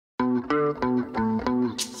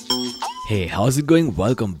Hey, how's it going?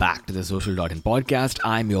 Welcome back to the Social.in podcast.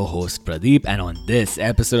 I'm your host Pradeep, and on this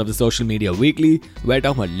episode of the Social Media Weekly, we're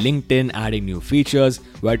talking about LinkedIn adding new features,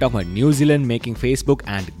 we're talking about New Zealand making Facebook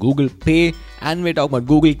and Google Pay, and we're talking about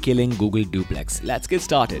Google killing Google Duplex. Let's get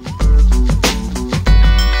started.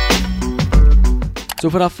 So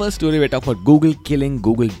for our first story, we're talking about Google killing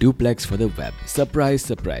Google Duplex for the web. Surprise,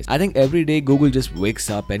 surprise. I think every day Google just wakes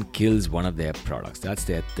up and kills one of their products. That's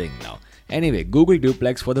their thing now. Anyway, Google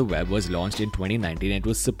Duplex for the web was launched in 2019 and it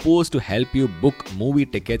was supposed to help you book movie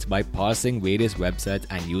tickets by parsing various websites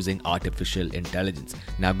and using artificial intelligence.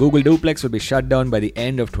 Now, Google Duplex will be shut down by the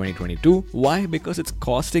end of 2022. Why? Because it's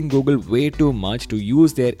costing Google way too much to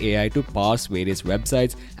use their AI to parse various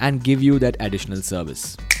websites and give you that additional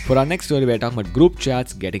service. For our next story, we're talking about group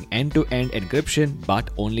chats getting end-to-end encryption, but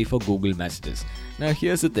only for Google Messages. Now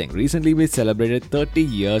here's the thing, recently we celebrated 30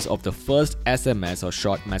 years of the first SMS or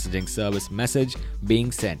short messaging service message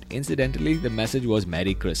being sent. Incidentally, the message was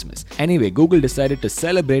Merry Christmas. Anyway, Google decided to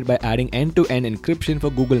celebrate by adding end-to-end encryption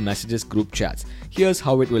for Google Messages group chats. Here's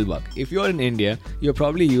how it will work. If you're in India, you're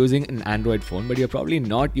probably using an Android phone, but you're probably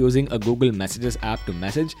not using a Google Messages app to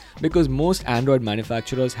message because most Android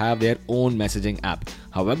manufacturers have their own messaging app.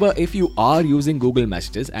 However, if you are using Google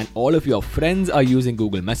Messages and all of your friends are using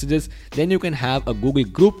Google Messages, then you can have a Google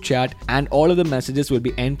group chat and all of the messages will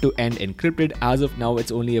be end-to-end encrypted. As of now,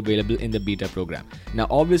 it's only available in the beta program. Now,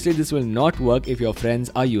 obviously, this will not work if your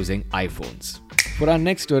friends are using iPhones. For our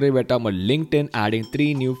next story, we're talking about LinkedIn adding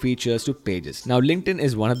 3 new features to Pages. Now, LinkedIn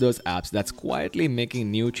is one of those apps that's quietly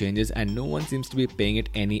making new changes and no one seems to be paying it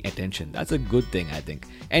any attention. That's a good thing, I think.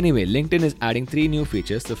 Anyway, LinkedIn is adding 3 new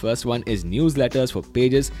features. The first one is newsletters for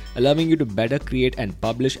Pages, allowing you to better create and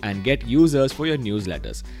publish and get users for your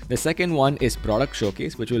newsletters. The second one is Product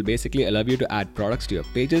Showcase, which will basically allow you to add products to your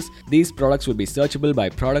pages. These products will be searchable by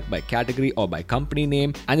product, by category, or by company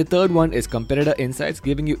name. And the third one is Competitor Insights,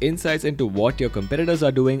 giving you insights into what your competitors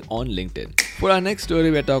are doing on LinkedIn. For our next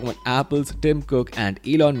story, we're talking about Apple's Tim Cook and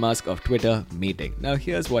Elon Musk of Twitter meeting. Now,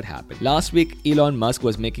 here's what happened. Last week, Elon Musk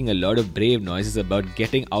was making a lot of brave noises about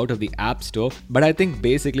getting out of the App Store, but I think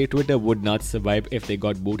basically Twitter would not survive if they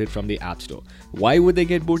got booted from the App Store. Why would they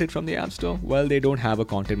get booted from the App Store? Well, they don't have a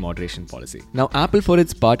content moderation policy. Now, Apple, for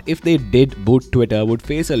its part, if they did boot Twitter, would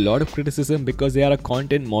face a lot of criticism because they are a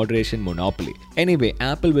content moderation monopoly. Anyway,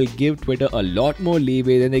 Apple will give Twitter a lot more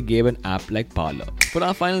leeway than they gave an app like Parler. For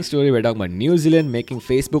our final story, we're talking about New Zealand making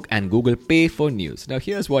Facebook and Google Pay for news. Now,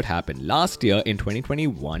 here's what happened. Last year in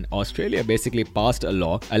 2021, Australia basically passed a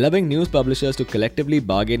law allowing news publishers to collectively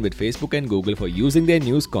bargain with Facebook and Google for using their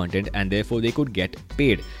news content and therefore they could get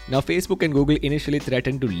paid. Now, Facebook and Google initially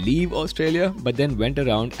threatened to leave Australia, but then went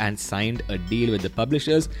around and signed a deal with the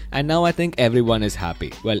publishers, and now I think everyone is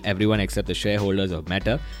happy. Well, everyone except the shareholders of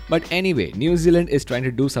Meta. But anyway, New Zealand is trying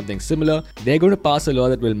to do something similar. They're going to pass a law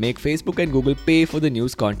that will make Facebook and Google pay for the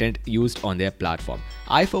news content used on their platform.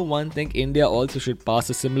 I for one think India also should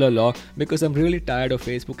pass a similar law because I'm really tired of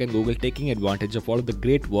Facebook and Google taking advantage of all of the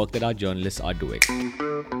great work that our journalists are doing.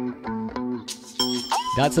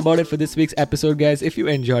 That's about it for this week's episode, guys. If you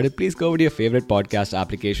enjoyed it, please go over to your favorite podcast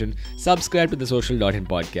application, subscribe to the Social.in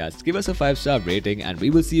podcast, give us a 5-star rating, and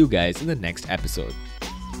we will see you guys in the next episode.